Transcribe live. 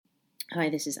Hi,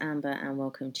 this is Amber and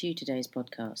welcome to today's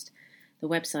podcast. The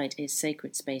website is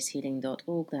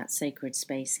sacredspacehealing.org, that's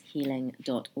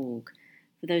sacredspacehealing.org.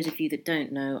 For those of you that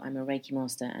don't know, I'm a Reiki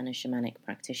master and a shamanic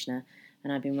practitioner,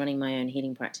 and I've been running my own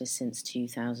healing practice since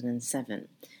 2007.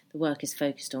 The work is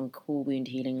focused on core wound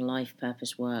healing, life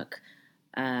purpose work,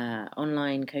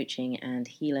 online coaching and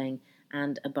healing,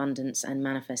 and abundance and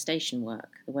manifestation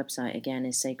work. The website again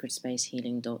is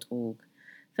sacredspacehealing.org.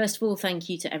 First of all, thank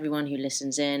you to everyone who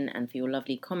listens in and for your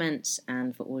lovely comments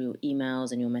and for all your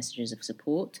emails and your messages of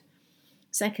support.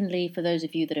 Secondly, for those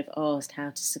of you that have asked how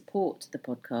to support the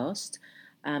podcast,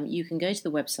 you can go to the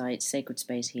website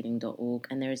sacredspacehealing.org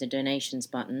and there is a donations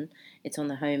button. It's on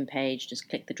the home page. Just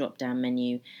click the drop-down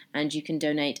menu and you can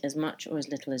donate as much or as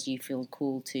little as you feel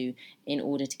called to in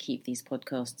order to keep these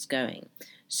podcasts going.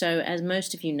 So as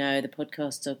most of you know, the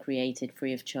podcasts are created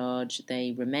free of charge.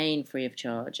 They remain free of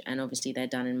charge, and obviously they're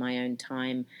done in my own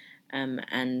time,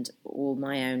 and all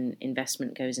my own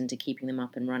investment goes into keeping them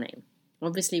up and running.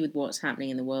 Obviously, with what's happening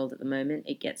in the world at the moment,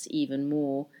 it gets even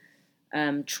more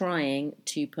trying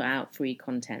to put out free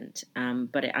content,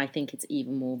 but I think it's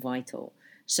even more vital.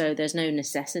 So there's no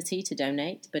necessity to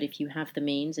donate, but if you have the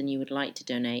means and you would like to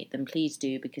donate, then please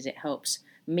do, because it helps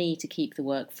me to keep the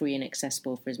work free and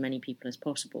accessible for as many people as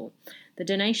possible. The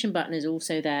donation button is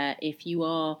also there if you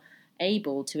are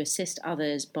able to assist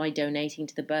others by donating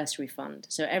to the bursary fund.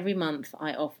 So every month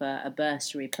I offer a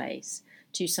bursary place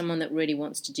to someone that really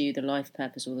wants to do the life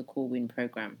purpose or the core wound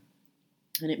program.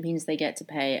 And it means they get to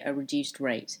pay a reduced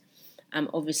rate.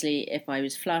 Obviously, if I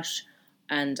was flush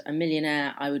and a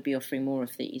millionaire, I would be offering more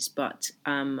of these, but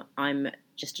I'm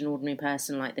just an ordinary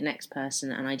person like the next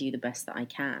person, and I do the best that I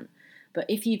can. But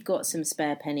if you've got some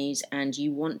spare pennies and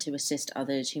you want to assist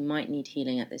others who might need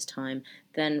healing at this time,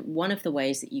 then one of the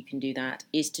ways that you can do that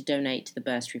is to donate to the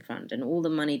bursary fund. And all the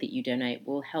money that you donate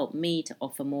will help me to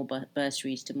offer more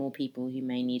bursaries to more people who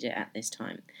may need it at this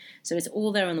time. So it's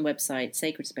all there on the website,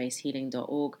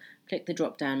 sacredspacehealing.org. Click the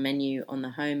drop-down menu on the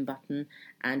home button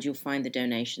and you'll find the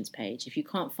donations page. If you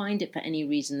can't find it for any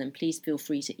reason, then please feel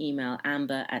free to email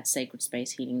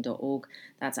amber@sacredspacehealing.org.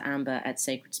 That's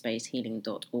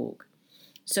amber@sacredspacehealing.org.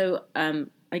 So I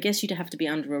guess you'd have to be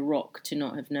under a rock to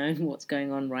not have known what's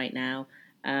going on right now,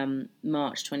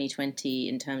 March 2020,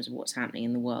 in terms of what's happening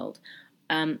in the world.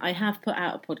 I have put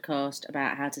out a podcast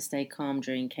about how to stay calm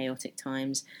during chaotic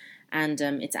times, and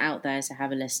it's out there, so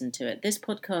have a listen to it. This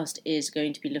podcast is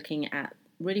going to be looking at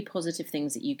really positive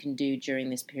things that you can do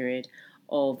during this period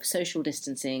of social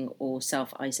distancing or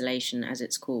self-isolation, as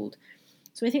it's called.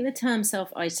 So I think the term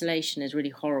self-isolation is really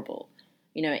horrible.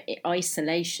 You know,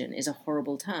 isolation is a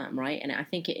horrible term, right? And I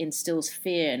think it instills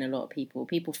fear in a lot of people.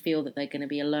 People feel that they're going to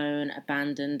be alone,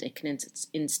 abandoned. It can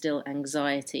instill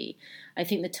anxiety. I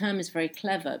think the term is very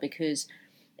clever because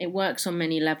it works on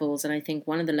many levels. And I think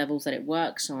one of the levels that it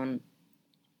works on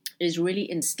is really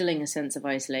instilling a sense of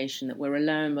isolation, that we're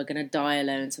alone, we're going to die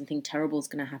alone, something terrible is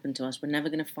going to happen to us, we're never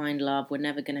going to find love, we're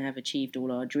never going to have achieved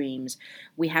all our dreams,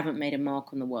 we haven't made a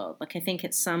mark on the world. Like, I think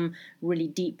at some really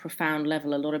deep, profound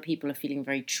level, a lot of people are feeling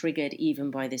very triggered even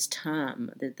by this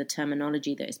term, the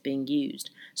terminology that is being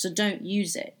used. So don't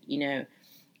use it, you know.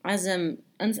 As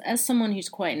someone who's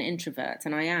quite an introvert,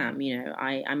 and I am, you know,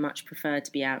 I much prefer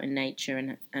to be out in nature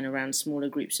and around smaller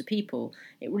groups of people.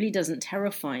 It really doesn't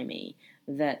terrify me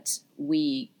that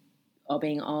we are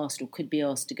being asked or could be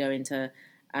asked to go into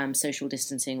social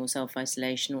distancing or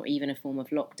self-isolation or even a form of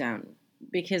lockdown,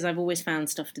 because I've always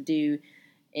found stuff to do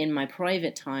in my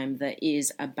private time that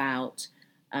is about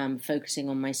focusing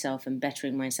on myself and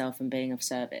bettering myself and being of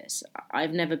service.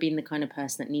 I've never been the kind of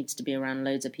person that needs to be around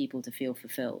loads of people to feel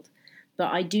fulfilled.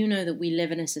 But I do know that we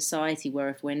live in a society where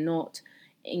if we're not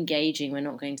engaging, we're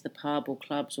not going to the pub or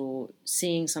clubs or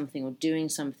seeing something or doing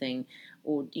something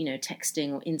or, you know,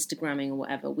 texting or Instagramming or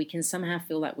whatever, we can somehow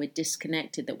feel like we're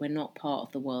disconnected, that we're not part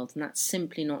of the world. And that's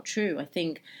simply not true. I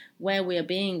think where we are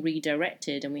being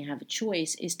redirected and we have a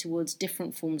choice is towards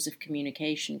different forms of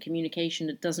communication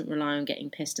that doesn't rely on getting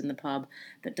pissed in the pub,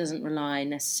 that doesn't rely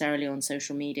necessarily on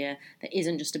social media, that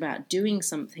isn't just about doing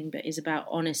something, but is about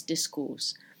honest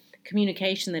discourse.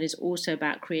 Communication that is also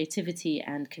about creativity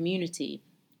and community,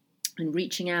 and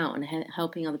reaching out and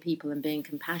helping other people and being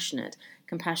compassionate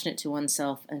to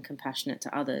oneself and compassionate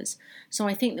to others. So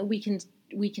I think that we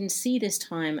can see this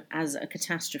time as a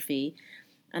catastrophe,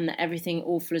 and that everything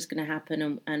awful is going to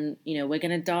happen, and you know, we're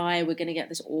going to die, we're going to get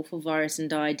this awful virus and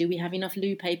die. Do we have enough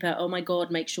loo paper? Oh my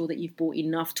God, make sure that you've bought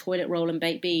enough toilet roll and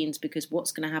baked beans, because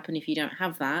what's going to happen if you don't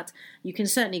have that? You can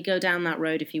certainly go down that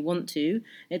road if you want to.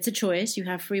 It's a choice, you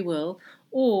have free will.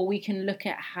 Or we can look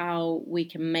at how we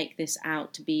can make this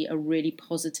out to be a really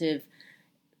positive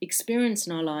experience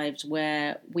in our lives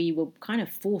where we were kind of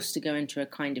forced to go into a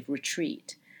kind of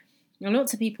retreat. Now,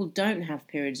 lots of people don't have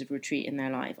periods of retreat in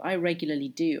their life. I regularly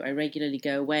do. I regularly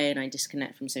go away and I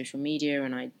disconnect from social media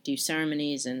and I do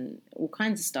ceremonies and all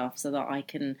kinds of stuff so that I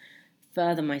can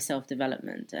further my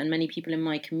self-development. And many people in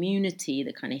my community,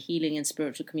 the kind of healing and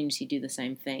spiritual community, do the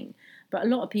same thing. But a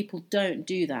lot of people don't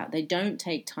do that. They don't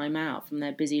take time out from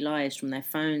their busy lives, from their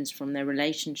phones, from their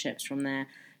relationships, from their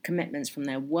commitments, from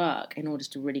their work in order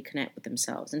to really connect with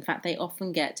themselves. In fact, they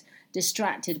often get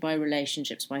distracted by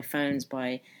relationships, by phones,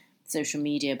 by social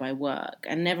media, by work,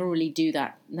 and never really do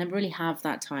that, never really have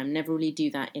that time, never really do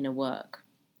that inner work.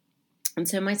 And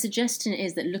so my suggestion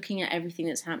is that looking at everything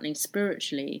that's happening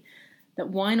spiritually, that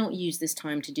why not use this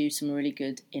time to do some really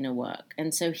good inner work?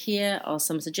 And so here are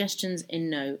some suggestions in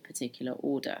no particular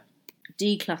order.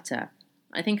 Declutter.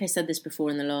 I think I said this before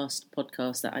in the last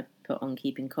podcast that I put on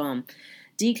Keeping Calm.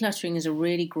 Decluttering is a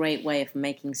really great way of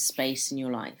making space in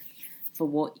your life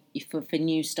for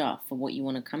new stuff, for what you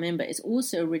want to come in, but it's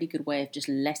also a really good way of just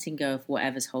letting go of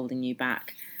whatever's holding you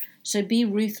back. So be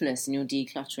ruthless in your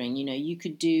decluttering. You know, you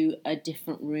could do a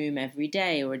different room every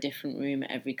day or a different room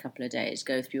every couple of days.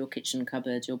 Go through your kitchen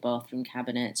cupboards, your bathroom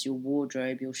cabinets, your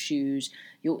wardrobe, your shoes,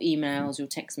 your emails, your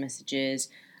text messages,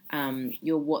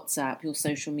 your WhatsApp, your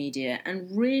social media,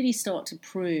 and really start to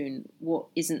prune what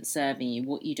isn't serving you,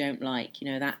 what you don't like.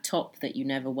 You know, that top that you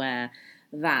never wear,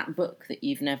 that book that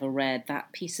you've never read,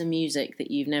 that piece of music that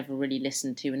you've never really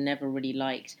listened to and never really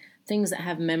liked, things that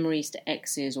have memories to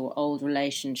exes or old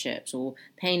relationships or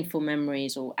painful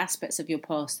memories or aspects of your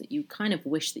past that you kind of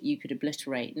wish that you could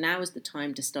obliterate. Now is the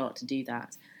time to start to do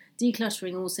that.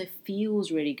 Decluttering also feels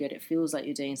really good. It feels like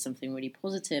you're doing something really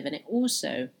positive, and it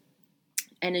also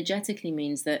energetically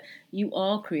means that you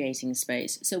are creating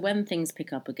space. So when things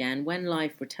pick up again, when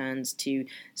life returns to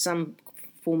some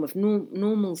form of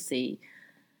normalcy,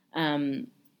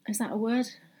 is that a word?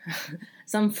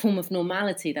 Some form of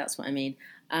normality, that's what I mean.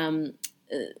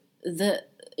 That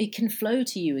it can flow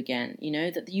to you again, you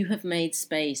know, that you have made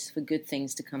space for good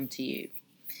things to come to you.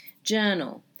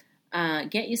 Journal.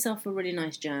 Get yourself a really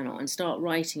nice journal and start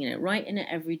writing in it. Write in it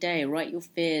every day. Write your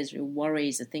fears, your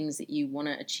worries, the things that you want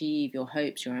to achieve, your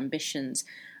hopes, your ambitions.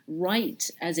 Write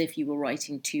as if you were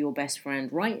writing to your best friend.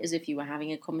 Write as if you were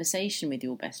having a conversation with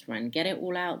your best friend. Get it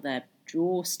all out there.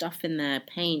 Draw stuff in there.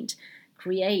 Paint.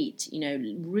 Create. You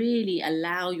know, really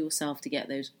allow yourself to get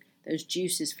those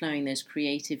juices flowing, those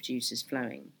creative juices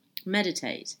flowing.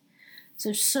 Meditate.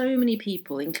 So many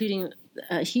people, including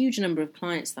a huge number of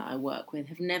clients that I work with,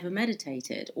 have never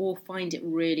meditated or find it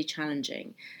really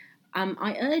challenging.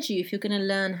 I urge you, if you're going to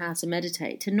learn how to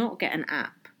meditate, to not get an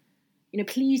app. You know,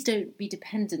 please don't be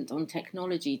dependent on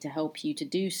technology to help you to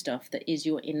do stuff that is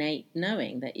your innate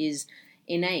knowing, that is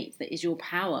your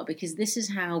power, because this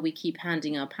is how we keep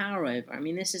handing our power over. I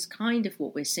mean, this is kind of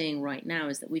what we're seeing right now,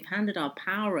 is that we've handed our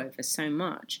power over so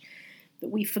much that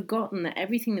we've forgotten that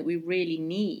everything that we really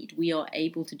need, we are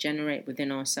able to generate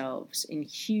within ourselves in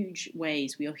huge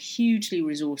ways. We are hugely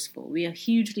resourceful. We are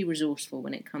hugely resourceful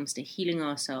when it comes to healing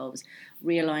ourselves,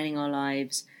 realigning our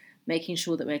lives, making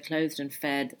sure that we're clothed and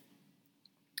fed,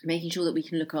 making sure that we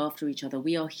can look after each other.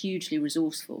 We are hugely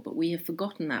resourceful, but we have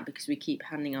forgotten that because we keep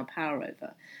handing our power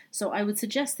over. So I would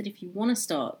suggest that if you want to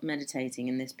start meditating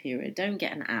in this period, don't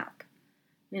get an app.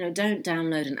 You know, don't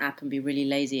download an app and be really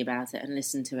lazy about it and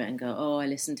listen to it and go, oh, I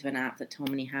listened to an app that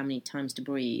told me how many times to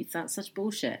breathe. That's such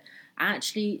bullshit.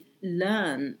 Actually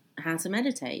learn how to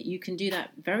meditate. You can do that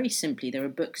very simply. There are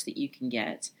books that you can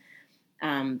get.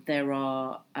 There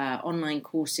are online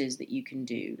courses that you can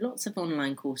do. Lots of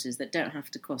online courses that don't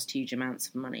have to cost huge amounts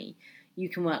of money. You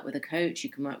can work with a coach, you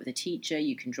can work with a teacher,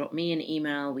 you can drop me an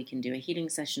email, we can do a healing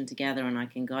session together and I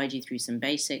can guide you through some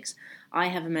basics. I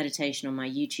have a meditation on my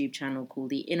YouTube channel called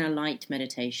the Inner Light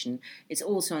Meditation. It's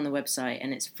also on the website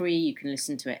and it's free. You can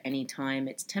listen to it any time.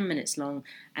 It's 10 minutes long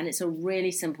and it's a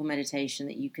really simple meditation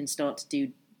that you can start to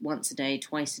do once a day,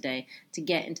 twice a day, to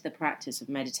get into the practice of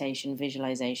meditation,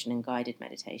 visualization and guided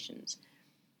meditations.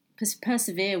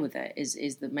 Persevere with it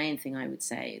is the main thing I would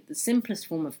say. The simplest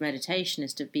form of meditation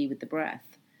is to be with the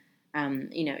breath.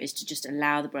 Is to just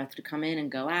allow the breath to come in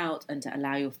and go out, and to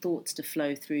allow your thoughts to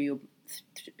flow through your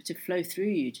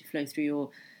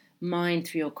mind,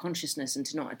 through your consciousness, and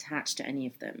to not attach to any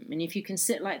of them. And if you can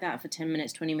sit like that for 10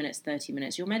 minutes, 20 minutes, 30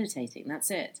 minutes, you're meditating. That's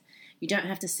it. You don't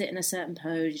have to sit in a certain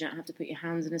pose. You don't have to put your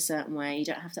hands in a certain way. You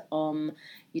don't have to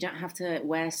You don't have to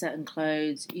wear certain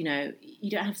clothes. You know, you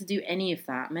don't have to do any of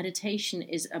that. Meditation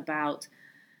is about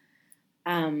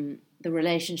the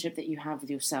relationship that you have with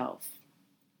yourself.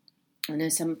 I know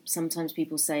sometimes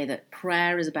people say that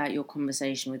prayer is about your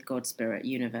conversation with God, Spirit,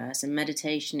 Universe, and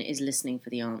meditation is listening for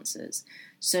the answers.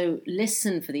 So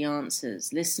listen for the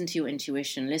answers. Listen to your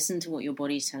intuition. Listen to what your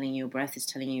body's telling you, your breath is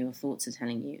telling you, your thoughts are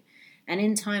telling you. And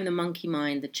in time, the monkey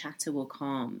mind, the chatter will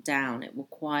calm down. It will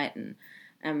quieten.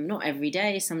 Not every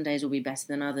day. Some days will be better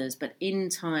than others. But in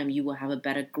time, you will have a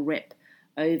better grip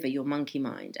over your monkey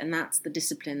mind. And that's the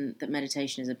discipline that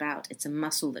meditation is about. It's a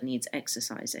muscle that needs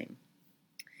exercising.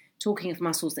 Talking of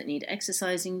muscles that need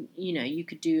exercising, you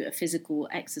could do a physical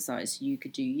exercise. You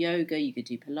could do yoga, you could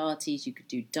do Pilates, you could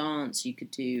do dance, you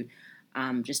could do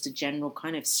just a general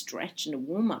kind of stretch and a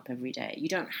warm-up every day. You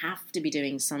don't have to be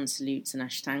doing sun salutes and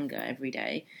Ashtanga every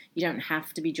day. You don't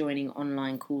have to be joining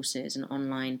online courses and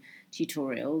online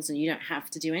tutorials, and you don't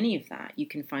have to do any of that. You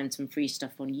can find some free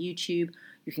stuff on YouTube.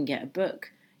 You can get a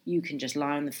book. You can just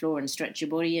lie on the floor and stretch your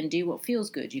body and do what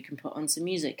feels good. You can put on some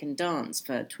music and dance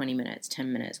for 20 minutes,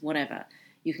 10 minutes, whatever.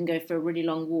 You can go for a really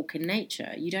long walk in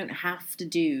nature. You don't have to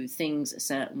do things a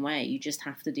certain way. You just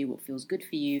have to do what feels good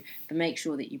for you, but make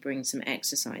sure that you bring some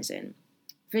exercise in.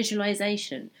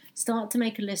 Visualization. Start to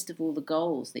make a list of all the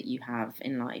goals that you have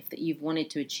in life, that you've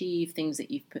wanted to achieve, things that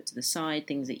you've put to the side,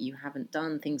 things that you haven't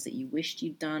done, things that you wished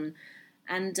you'd done,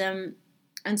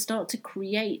 and start to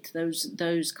create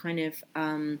those kind of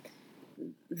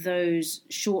those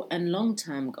short and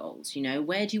long-term goals.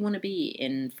 Where do you want to be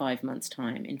in 5 months'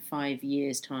 time, in 5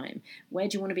 years' time? Where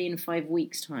do you want to be in 5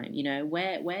 weeks' time?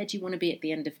 Where do you want to be at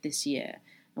the end of this year?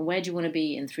 And where do you want to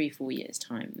be in 3-4 years'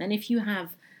 time? And if you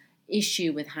have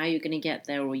issue with how you're going to get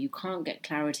there, or you can't get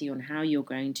clarity on how you're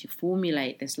going to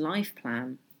formulate this life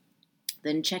plan,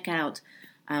 then check out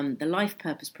the Life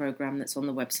Purpose Program that's on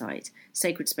the website,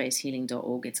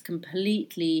 sacredspacehealing.org. It's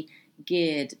completely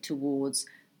geared towards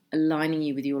aligning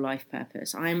you with your life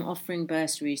purpose. I am offering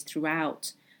bursaries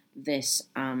throughout this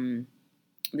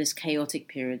this chaotic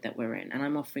period that we're in, and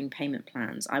I'm offering payment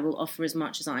plans. I will offer as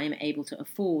much as I am able to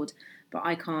afford, but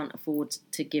I can't afford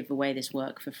to give away this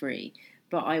work for free.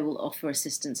 But I will offer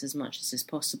assistance as much as is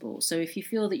possible. So if you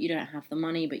feel that you don't have the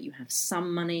money, but you have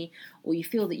some money, or you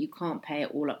feel that you can't pay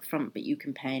it all up front, but you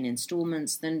can pay in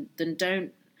installments, then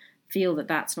don't feel that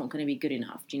that's not going to be good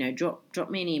enough. Drop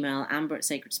me an email,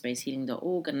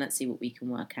 amber@sacredspacehealing.org, and let's see what we can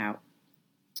work out.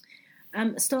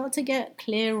 Start to get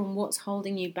clear on what's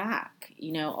holding you back.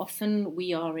 Often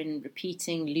we are in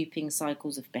repeating, looping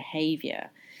cycles of behavior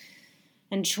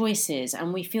and choices,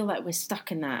 and we feel like we're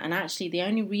stuck in that. And actually, the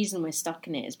only reason we're stuck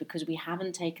in it is because we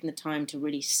haven't taken the time to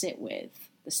really sit with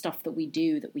the stuff that we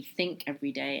do, that we think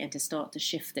every day, and to start to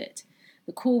shift it.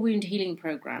 The Core Wound Healing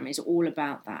Program is all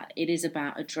about that. It is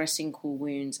about addressing core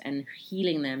wounds and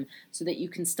healing them so that you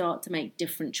can start to make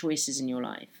different choices in your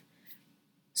life.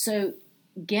 So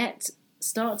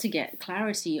start to get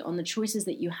clarity on the choices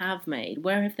that you have made.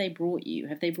 Where have they brought you?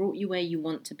 Have they brought you where you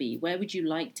want to be? Where would you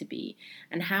like to be?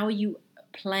 And how are you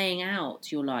playing out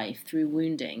your life through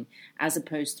wounding as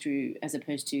opposed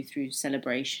to through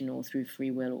celebration or through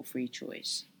free will or free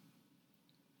choice?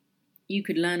 You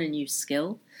could learn a new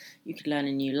skill, you could learn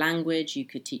a new language, you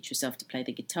could teach yourself to play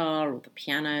the guitar or the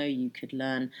piano, you could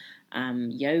learn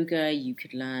yoga, you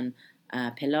could learn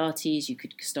Pilates, you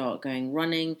could start going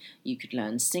running, you could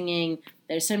learn singing.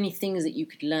 There are so many things that you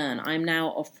could learn. I'm now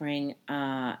offering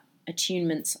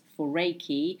attunements for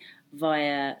Reiki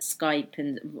via Skype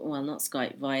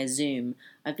via Zoom.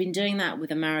 I've been doing that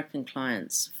with American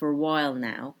clients for a while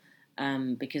now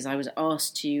because I was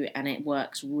asked to, and it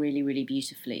works really, really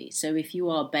beautifully. So if you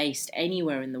are based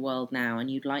anywhere in the world now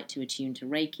and you'd like to attune to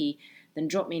Reiki, then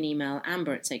drop me an email,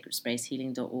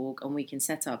 amber@sacredspacehealing.org, and we can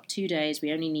set up 2 days.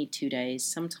 We only need 2 days,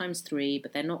 sometimes 3,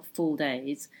 but they're not full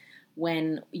days,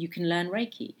 when you can learn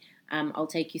Reiki. I'll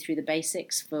take you through the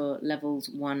basics for levels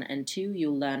 1 and 2.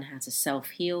 You'll learn how to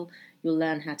self-heal. You'll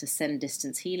learn how to send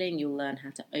distance healing. You'll learn how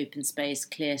to open space,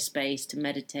 clear space, to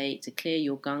meditate, to clear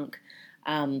your gunk,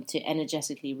 to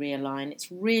energetically realign.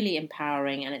 It's really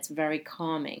empowering and it's very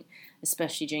calming,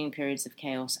 especially during periods of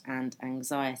chaos and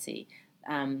anxiety.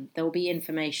 There will be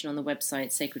information on the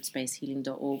website,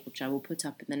 sacredspacehealing.org, which I will put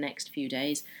up in the next few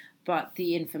days. But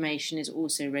the information is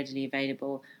also readily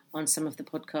available on some of the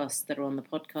podcasts that are on the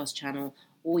podcast channel,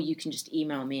 or you can just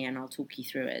email me and I'll talk you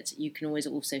through it. You can always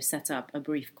also set up a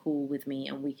brief call with me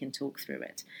and we can talk through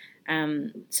it.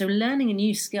 So learning a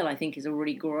new skill, I think, is a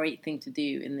really great thing to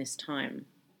do in this time.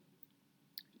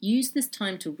 Use this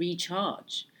time to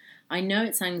recharge. I know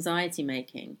it's anxiety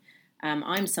making.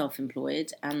 I'm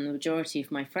self-employed and the majority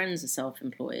of my friends are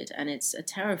self-employed, and it's a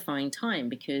terrifying time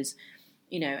because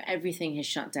everything has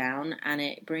shut down and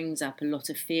it brings up a lot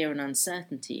of fear and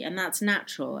uncertainty, and that's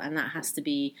natural and that has to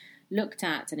be looked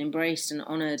at and embraced and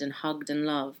honoured and hugged and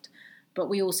loved. but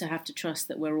we also have to trust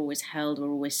that we're always held, we're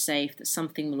always safe, that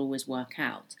something will always work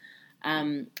out.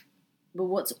 But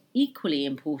what's equally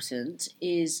important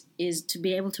is to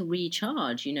be able to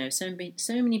recharge.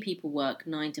 So many people work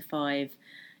 9 to 5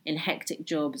 in hectic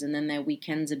jobs, and then their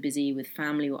weekends are busy with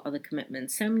family or other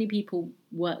commitments. So many people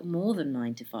work more than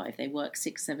 9 to 5. They work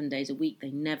 6-7 days a week. They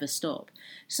never stop.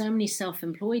 So many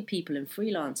self-employed people and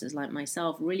freelancers like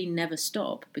myself really never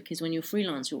stop, because when you're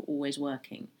freelance, you're always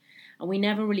working. And we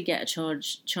never really get a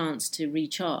chance to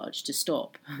recharge, to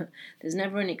stop. There's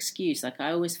never an excuse. Like,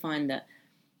 I always find that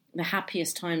the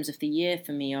happiest times of the year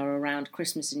for me are around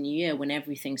Christmas and New Year, when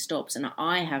everything stops and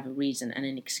I have a reason and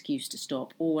an excuse to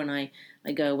stop. Or when I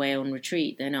go away on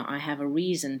retreat, then I have a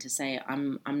reason to say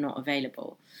I'm not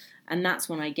available. And that's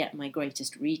when I get my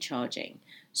greatest recharging.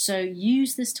 So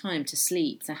use this time to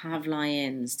sleep, to have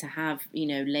lie-ins, to have,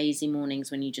 lazy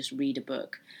mornings when you just read a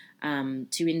book,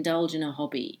 to indulge in a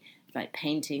hobby like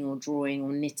painting or drawing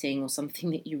or knitting or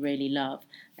something that you really love.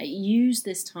 Use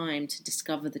this time to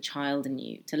discover the child in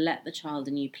you, to let the child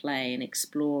in you play and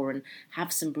explore and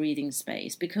have some breathing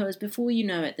space, because before you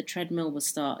know it, the treadmill will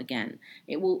start again.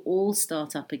 It will all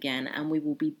start up again, and we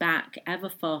will be back ever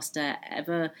faster,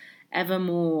 ever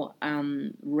more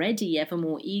ready, ever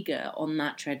more eager on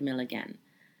that treadmill again.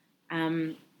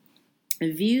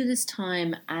 View this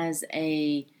time as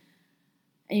a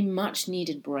much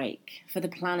needed break for the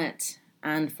planet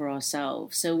and for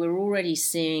ourselves. So we're already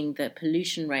seeing that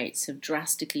pollution rates have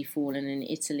drastically fallen in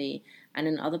Italy and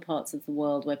in other parts of the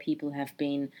world where people have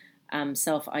been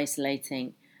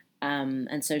self-isolating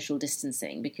and social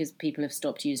distancing, because people have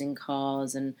stopped using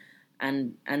cars and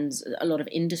a lot of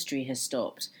industry has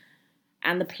stopped.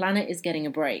 And the planet is getting a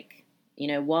break.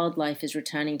 Wildlife is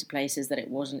returning to places that it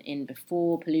wasn't in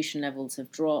before. Pollution levels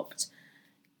have dropped.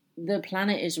 The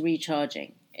planet is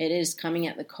recharging. It is coming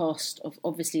at the cost of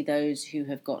obviously those who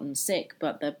have gotten sick,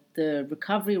 but the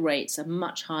recovery rates are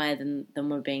much higher than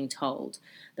we're being told.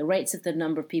 The rates of the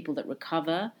number of people that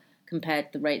recover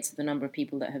compared to the rates of the number of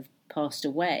people that have passed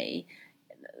away,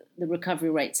 the recovery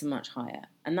rates are much higher.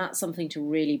 And that's something to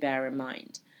really bear in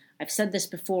mind. I've said this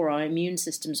before, our immune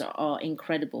systems are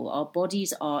incredible. Our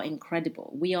bodies are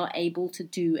incredible. We are able to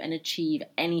do and achieve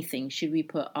anything should we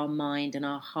put our mind and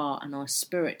our heart and our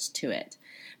spirits to it.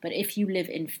 But if you live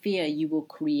in fear, you will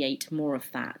create more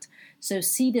of that. So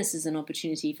see this as an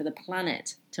opportunity for the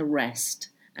planet to rest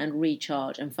and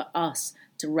recharge, and for us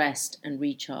to rest and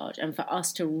recharge, and for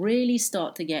us to really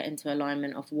start to get into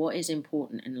alignment of what is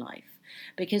important in life.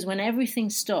 Because when everything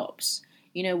stops,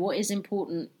 what is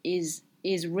important is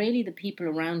really the people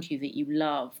around you that you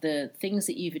love, the things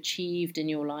that you've achieved in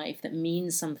your life that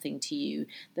mean something to you,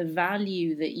 the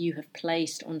value that you have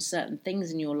placed on certain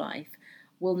things in your life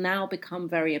will now become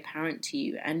very apparent to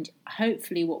you. And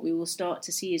hopefully what we will start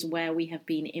to see is where we have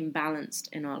been imbalanced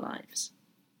in our lives.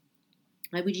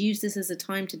 I would use this as a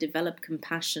time to develop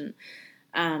compassion,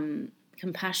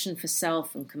 compassion for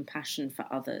self and compassion for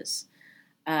others.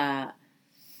 All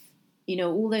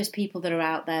those people that are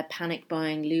out there panic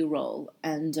buying loo roll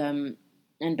and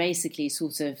basically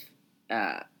sort of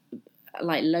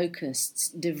like locusts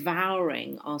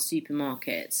devouring our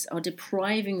supermarkets are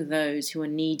depriving those who are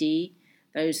needy,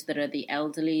 those that are the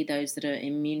elderly, those that are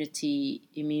immune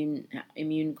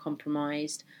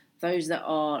compromised, those that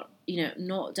are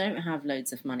don't have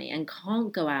loads of money and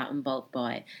can't go out and bulk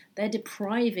buy. They're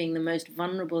depriving the most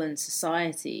vulnerable in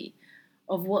society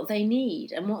of what they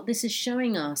need. And what this is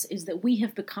showing us is that we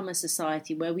have become a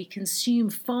society where we consume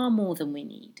far more than we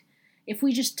need. If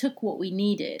we just took what we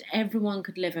needed, everyone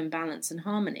could live in balance and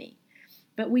harmony.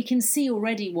 But we can see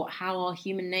already how our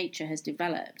human nature has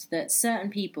developed, that certain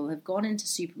people have gone into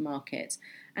supermarkets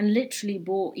and literally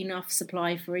bought enough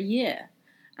supply for a year.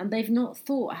 And they've not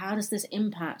thought, how does this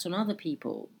impact on other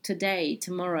people today,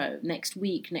 tomorrow, next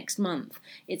week, next month?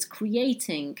 It's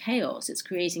creating chaos. It's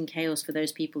creating chaos for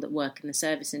those people that work in the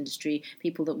service industry.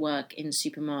 People that work in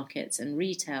supermarkets and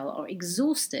retail are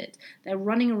exhausted. They're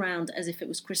running around as if it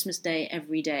was Christmas Day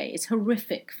every day. It's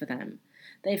horrific for them.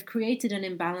 They've created an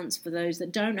imbalance for those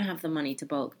that don't have the money to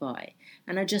bulk buy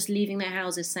and are just leaving their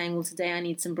houses saying, well, today I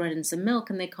need some bread and some milk,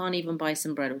 and they can't even buy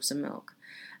some bread or some milk.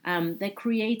 They're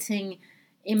creating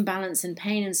imbalance and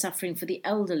pain and suffering for the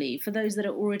elderly, for those that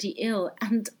are already ill.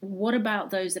 And what about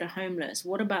those that are homeless?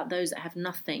 What about those that have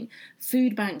nothing?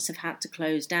 Food banks have had to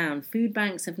close down. Food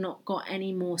banks have not got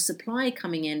any more supply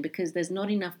coming in because there's not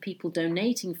enough people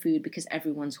donating food because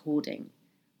everyone's hoarding.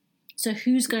 So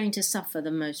who's going to suffer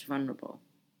the most vulnerable?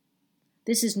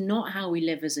 This is not how we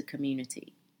live as a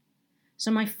community. So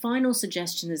my final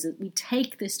suggestion is that we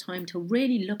take this time to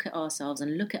really look at ourselves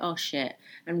and look at our shit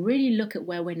and really look at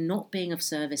where we're not being of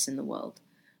service in the world,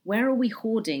 Where are we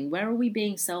hoarding? Where are we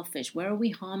being selfish? Where are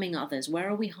we harming others? Where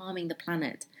are we harming the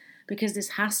planet? Because this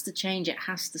has to change, it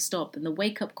has to stop, and the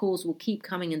wake-up calls will keep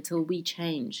coming until we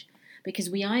change. Because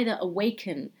we either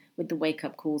awaken with the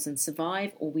wake-up calls and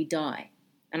survive, or we die.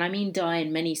 And I mean die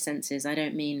in many senses. I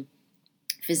don't mean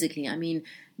physically. I mean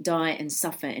die and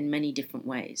suffer in many different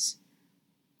ways.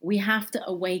 We have to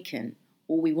awaken,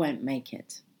 or we won't make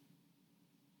it.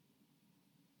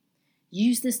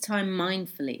 Use this time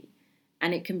mindfully,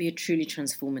 and it can be a truly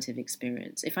transformative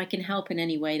experience. If I can help in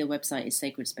any way, the website is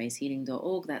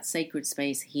sacredspacehealing.org. That's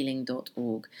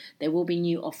sacredspacehealing.org. There will be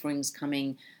new offerings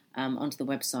coming onto the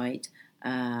website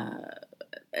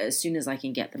as soon as I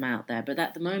can get them out there. But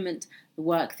at the moment, the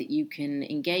work that you can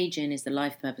engage in is the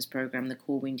Life Purpose Program, the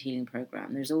Core Wound Healing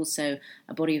Program. There's also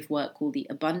a body of work called the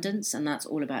Abundance, and that's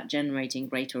all about generating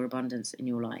greater abundance in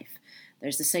your life.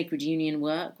 There's the Sacred Union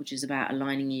work, which is about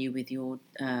aligning you with your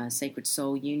sacred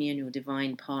soul union, your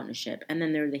divine partnership. And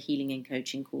then there are the healing and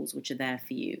coaching calls, which are there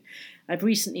for you. I've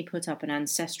recently put up an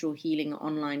ancestral healing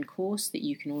online course that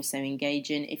you can also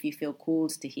engage in if you feel called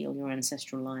to heal your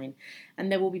ancestral line.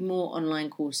 And there will be more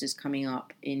online courses coming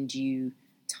up in due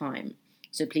time.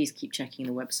 So please keep checking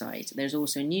the website. There's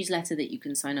also a newsletter that you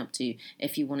can sign up to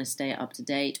if you want to stay up to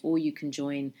date, or you can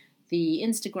join the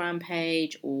Instagram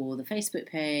page or the Facebook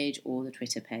page or the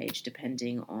Twitter page,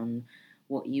 depending on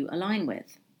what you align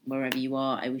with. Wherever you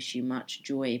are, I wish you much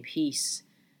joy, peace,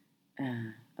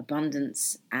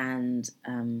 abundance, and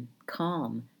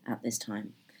calm at this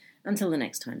time. Until the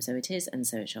next time, so it is and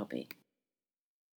so it shall be.